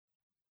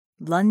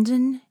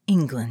London,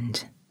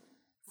 England,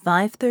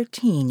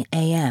 5:13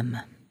 a.m.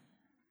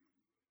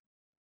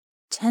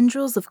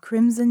 Tendrils of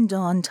crimson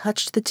dawn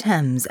touched the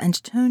Thames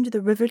and turned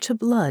the river to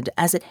blood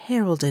as it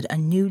heralded a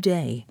new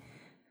day.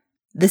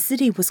 The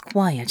city was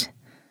quiet,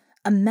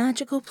 a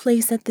magical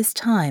place at this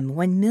time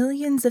when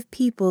millions of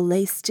people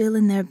lay still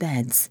in their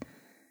beds.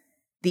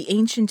 The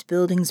ancient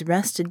buildings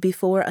rested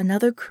before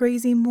another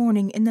crazy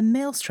morning in the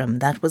maelstrom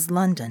that was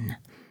London.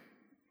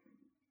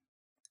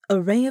 A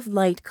ray of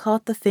light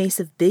caught the face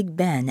of Big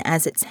Ben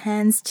as its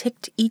hands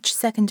ticked each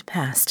second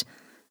past,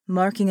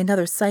 marking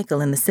another cycle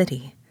in the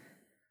city.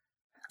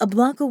 A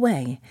block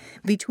away,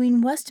 between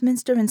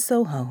Westminster and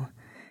Soho,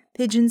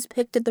 pigeons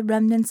picked at the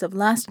remnants of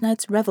last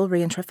night's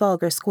revelry in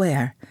Trafalgar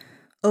Square,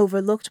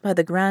 overlooked by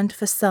the grand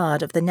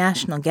facade of the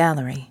National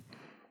Gallery.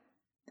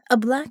 A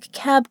black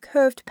cab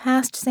curved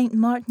past St.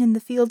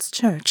 Martin-in-the-Fields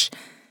Church,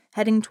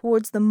 heading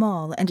towards the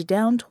Mall and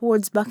down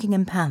towards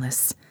Buckingham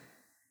Palace.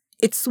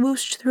 It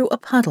swooshed through a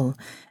puddle,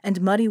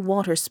 and muddy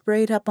water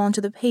sprayed up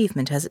onto the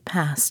pavement as it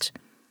passed.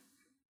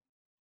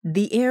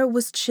 The air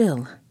was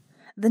chill.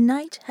 The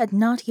night had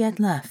not yet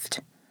left.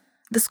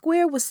 The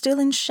square was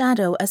still in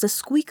shadow as a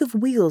squeak of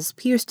wheels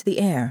pierced the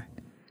air.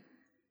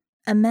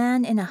 A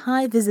man in a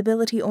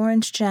high-visibility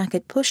orange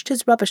jacket pushed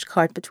his rubbish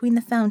cart between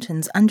the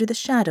fountains under the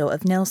shadow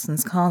of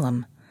Nelson's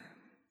column.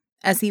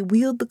 As he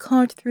wheeled the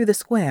cart through the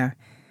square,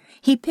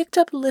 he picked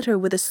up litter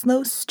with a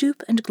slow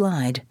stoop and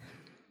glide.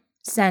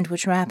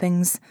 Sandwich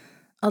wrappings,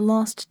 a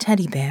lost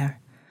teddy bear,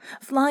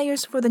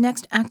 flyers for the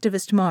next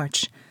activist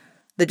march,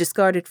 the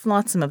discarded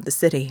flotsam of the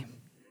city.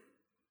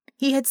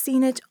 He had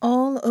seen it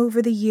all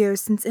over the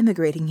years since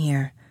immigrating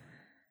here,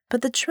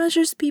 but the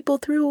treasures people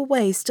threw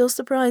away still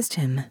surprised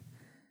him.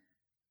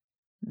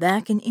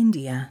 Back in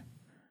India,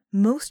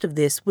 most of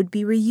this would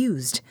be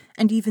reused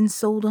and even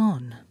sold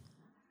on.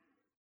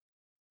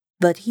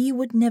 But he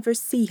would never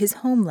see his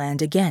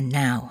homeland again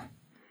now.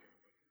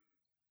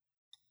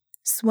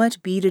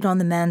 Sweat beaded on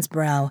the man's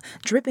brow,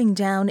 dripping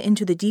down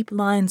into the deep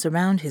lines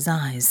around his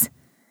eyes.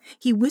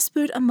 He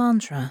whispered a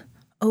mantra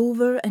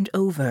over and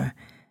over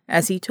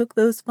as he took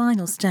those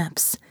final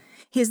steps,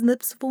 his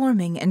lips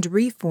forming and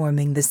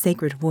reforming the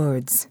sacred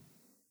words.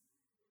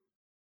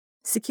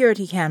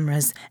 Security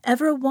cameras,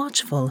 ever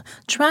watchful,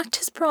 tracked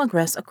his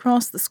progress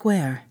across the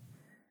square.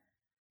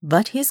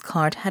 But his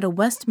cart had a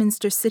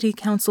Westminster City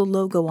Council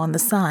logo on the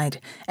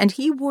side, and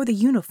he wore the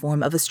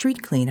uniform of a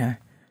street cleaner,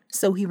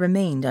 so he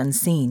remained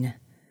unseen.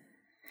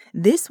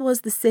 This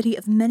was the city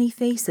of many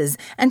faces,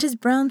 and his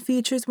brown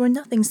features were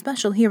nothing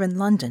special here in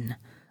London,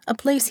 a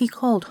place he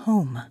called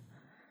home.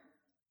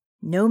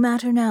 No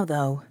matter now,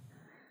 though.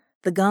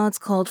 The gods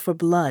called for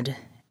blood,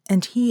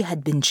 and he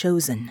had been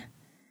chosen.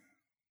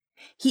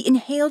 He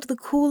inhaled the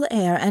cool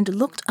air and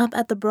looked up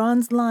at the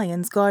bronze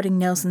lions guarding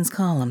Nelson's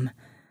column,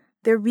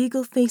 their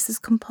regal faces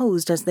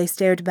composed as they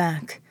stared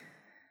back.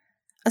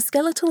 A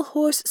skeletal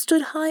horse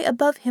stood high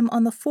above him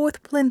on the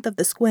fourth plinth of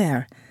the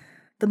square,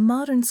 the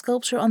modern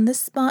sculpture on this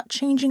spot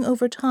changing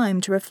over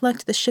time to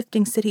reflect the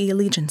shifting city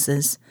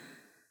allegiances.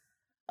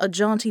 A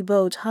jaunty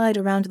bow tied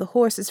around the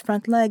horse's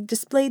front leg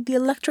displayed the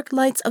electric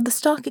lights of the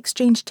stock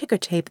exchange ticker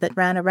tape that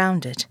ran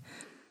around it.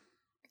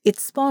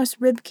 Its sparse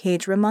rib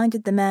cage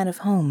reminded the man of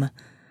home,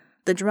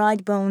 the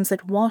dried bones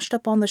that washed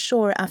up on the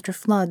shore after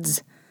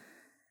floods.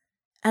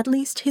 At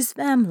least his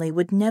family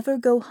would never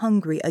go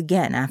hungry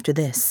again after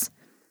this.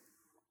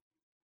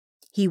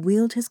 He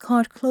wheeled his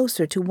cart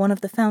closer to one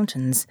of the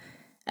fountains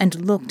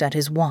and looked at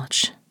his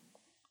watch.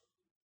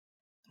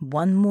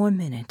 1 more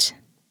minute.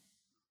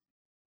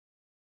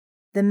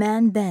 The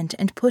man bent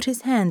and put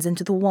his hands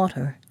into the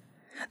water.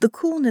 The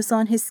coolness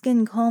on his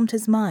skin calmed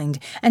his mind,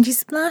 and he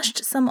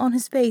splashed some on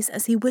his face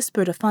as he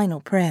whispered a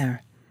final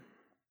prayer.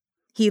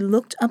 He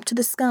looked up to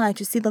the sky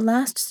to see the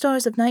last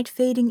stars of night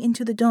fading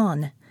into the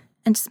dawn,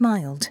 and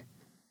smiled.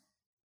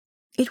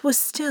 It was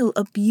still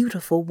a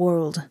beautiful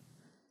world.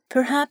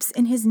 Perhaps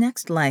in his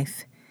next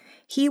life,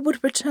 he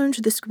would return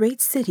to this great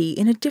city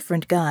in a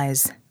different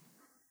guise.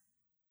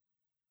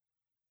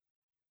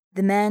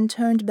 The man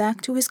turned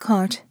back to his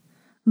cart,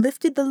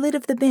 lifted the lid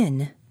of the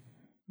bin,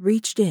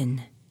 reached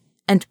in,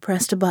 and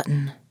pressed a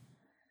button.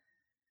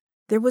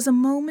 There was a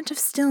moment of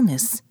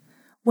stillness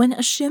when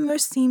a shimmer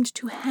seemed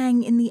to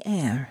hang in the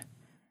air.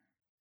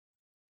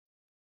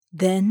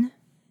 Then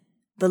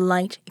the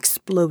light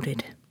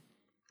exploded.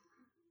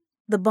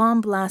 The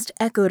bomb blast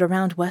echoed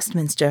around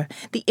Westminster,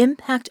 the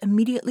impact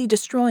immediately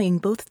destroying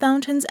both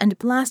fountains and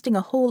blasting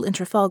a hole in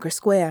Trafalgar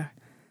Square.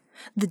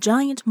 The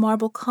giant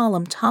marble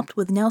column topped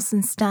with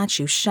Nelson's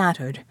statue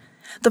shattered.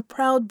 The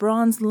proud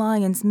bronze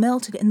lions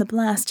melted in the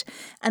blast,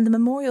 and the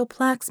memorial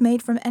plaques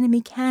made from enemy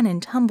cannon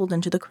tumbled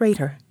into the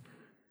crater.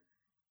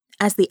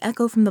 As the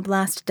echo from the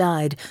blast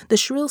died, the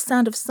shrill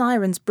sound of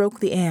sirens broke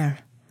the air.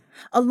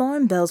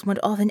 Alarm bells went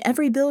off in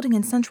every building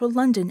in central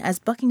London as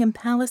Buckingham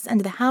Palace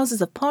and the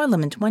Houses of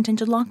Parliament went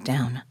into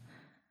lockdown.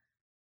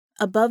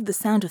 Above the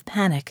sound of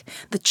panic,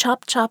 the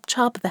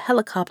chop-chop-chop of a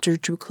helicopter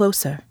drew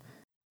closer.